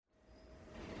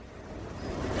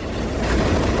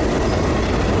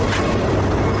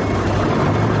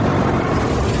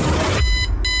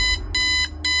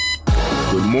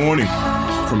morning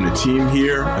from the team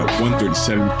here at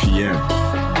 1:37 p.m.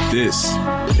 This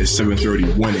is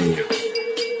 7:31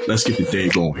 a.m. Let's get the day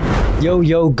going.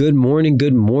 Yo, good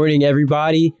morning,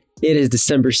 everybody. It is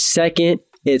December 2nd.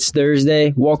 It's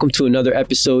Thursday. Welcome to another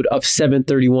episode of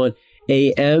 7:31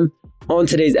 a.m. On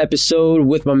today's episode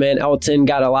with my man Elton,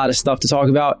 got a lot of stuff to talk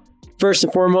about. First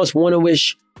and foremost, want to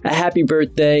wish a happy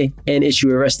birthday and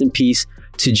issue a rest in peace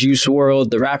to Juice WRLD.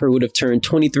 The rapper would have turned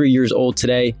 23 years old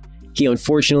today. He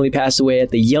unfortunately passed away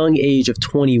at the young age of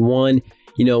 21.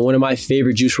 You know, one of my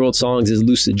favorite Juice WRLD songs is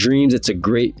Lucid Dreams. It's a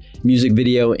great music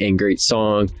video and great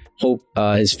song. Hope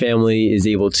his family is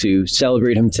able to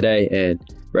celebrate him today, and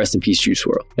rest in peace, Juice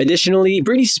WRLD. Additionally,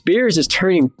 Britney Spears is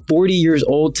turning 40 years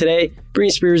old today.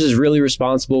 Britney Spears is really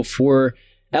responsible for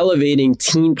elevating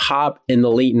teen pop in the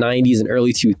late 90s and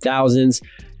early 2000s.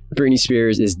 Britney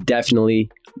Spears is definitely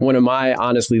one of my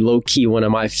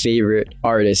favorite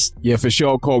artists. Yeah, for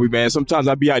sure, Kobe, man. Sometimes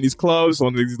I be at these clubs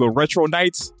on these little retro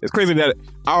nights. It's crazy that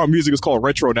our music is called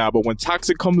retro now, but when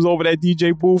Toxic comes over that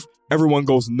DJ booth, everyone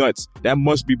goes nuts. That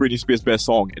must be Britney Spears' best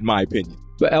song, in my opinion.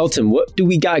 But Elton, what do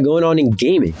we got going on in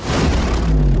gaming?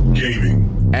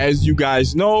 As you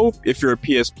guys know, if you're a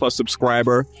PS Plus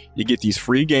subscriber, you get these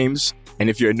free games. And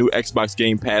if you're a new Xbox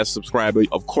Game Pass subscriber,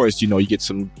 of course, you get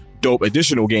some dope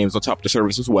additional games on top of the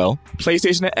service as well.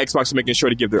 PlayStation and Xbox are making sure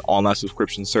to give their online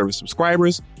subscription service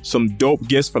subscribers some dope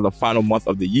gifts for the final month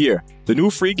of the year. The new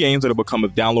free games that will become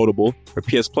downloadable for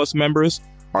PS Plus members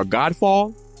are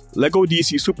Godfall, Lego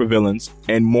DC Supervillains,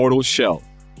 and Mortal Shell.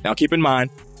 Now keep in mind,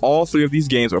 all three of these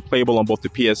games are playable on both the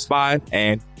PS5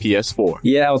 and PS4.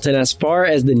 Yeah, Elton, as far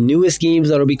as the newest games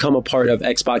that will become a part of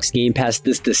Xbox Game Pass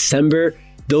this December,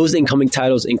 those incoming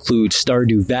titles include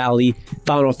Stardew Valley,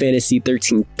 Final Fantasy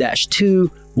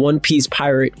 13-2, One Piece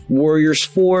Pirate Warriors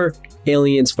 4,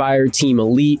 Aliens Fireteam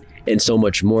Elite, and so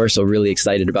much more. So really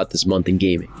excited about this month in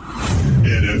gaming.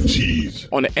 NFTs.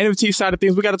 On the NFT side of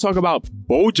things, we got to talk about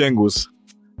Bojangles.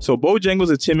 So Bojangles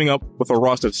is teaming up with a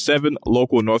roster of 7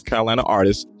 local North Carolina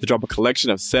artists to drop a collection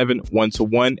of 7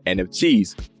 one-to-one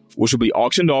NFTs, which will be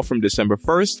auctioned off from December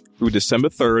 1st through December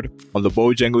 3rd on the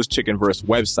Bojangles Chickenverse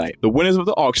website. The winners of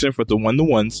the auction for the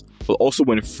one-to-ones will also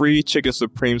win free Chicken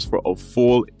Supremes for a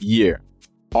full year.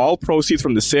 All proceeds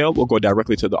from the sale will go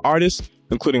directly to the artists,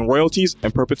 including royalties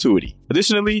and perpetuity.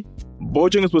 Additionally,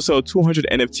 Bojangles will sell 200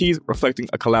 NFTs reflecting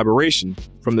a collaboration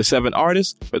from the 7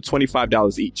 artists for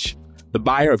 $25 each. The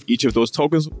buyer of each of those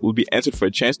tokens will be entered for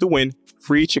a chance to win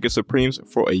free Chicken Supremes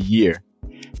for a year.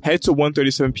 Head to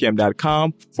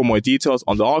 137pm.com for more details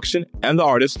on the auction and the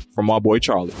artist from my boy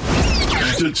Charlie.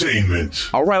 Entertainment.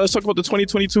 All right, let's talk about the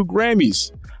 2022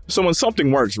 Grammys. So when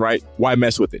something works, right, why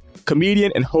mess with it?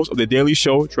 Comedian and host of The Daily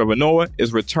Show, Trevor Noah,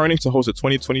 is returning to host the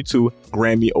 2022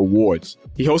 Grammy Awards.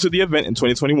 He hosted the event in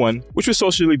 2021, which was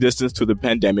socially distanced to the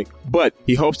pandemic, but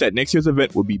he hopes that next year's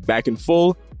event will be back in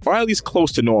full, or at least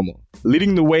close to normal.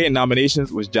 Leading the way in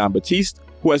nominations was Jon Batiste,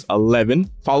 who has 11,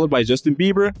 followed by Justin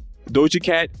Bieber, Doja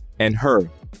Cat, and Her,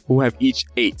 who have each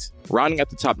 8. Rounding out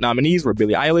the top nominees were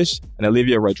Billie Eilish and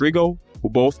Olivia Rodrigo, who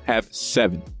both have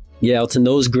 7. Yeah, Elton,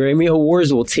 those Grammy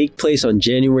Awards will take place on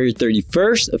January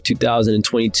 31st of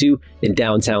 2022 in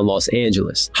downtown Los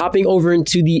Angeles. Hopping over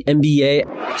into the NBA.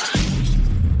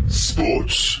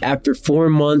 Sports. After 4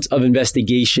 months of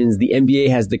investigations, the NBA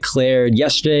has declared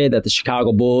yesterday that the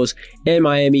Chicago Bulls and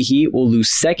Miami Heat will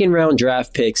lose second-round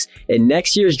draft picks in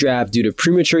next year's draft due to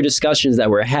premature discussions that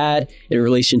were had in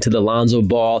relation to the Lonzo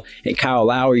Ball and Kyle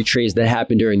Lowry trades that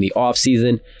happened during the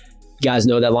offseason. You guys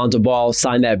know that Lonzo Ball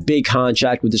signed that big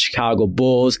contract with the Chicago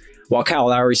Bulls, while Kyle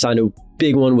Lowry signed a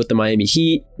big one with the Miami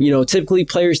Heat. You know, typically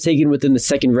players taken within the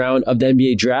second round of the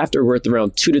NBA draft are worth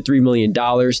around $2 to $3 million.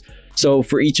 So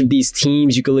for each of these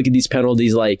teams, you can look at these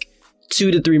penalties like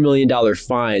 $2 to $3 million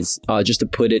fines, just to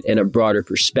put it in a broader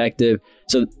perspective.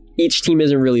 So each team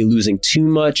isn't really losing too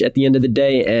much at the end of the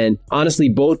day. And honestly,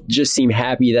 both just seem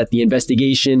happy that the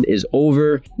investigation is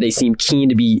over. They seem keen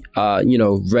to be,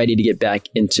 ready to get back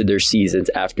into their seasons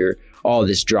after all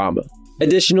this drama.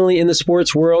 Additionally, in the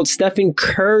sports world, Stephen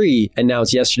Curry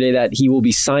announced yesterday that he will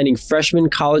be signing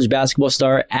freshman college basketball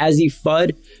star Azzi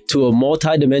Fudd to a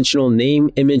multi-dimensional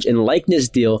name, image, and likeness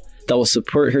deal that will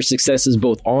support her successes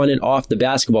both on and off the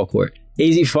basketball court.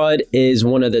 Azzi Fudd is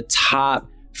one of the top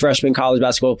freshman college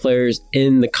basketball players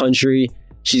in the country.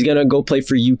 She's going to go play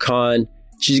for UConn.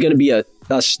 She's going to be a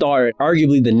star,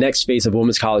 arguably the next face of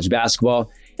women's college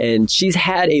basketball. And she's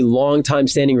had a long time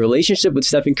standing relationship with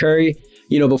Stephen Curry,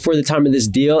 before the time of this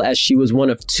deal, as she was one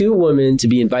of 2 women to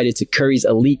be invited to Curry's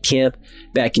elite camp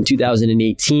back in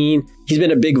 2018. He's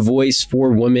been a big voice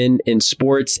for women in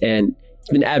sports, and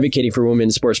been advocating for women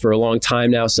in sports for a long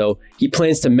time now, so he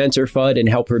plans to mentor Fudd and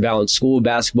help her balance school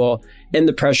basketball and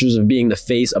the pressures of being the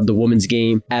face of the women's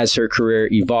game as her career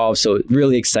evolves. So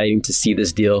really exciting to see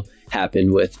this deal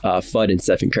happen with Fudd and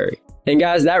Stephen Curry. And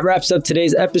guys, that wraps up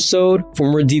today's episode. For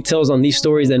more details on these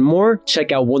stories and more,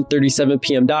 check out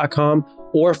 137pm.com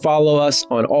or follow us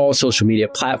on all social media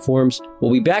platforms.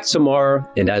 We'll be back tomorrow.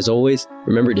 And as always,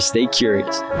 remember to stay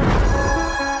curious.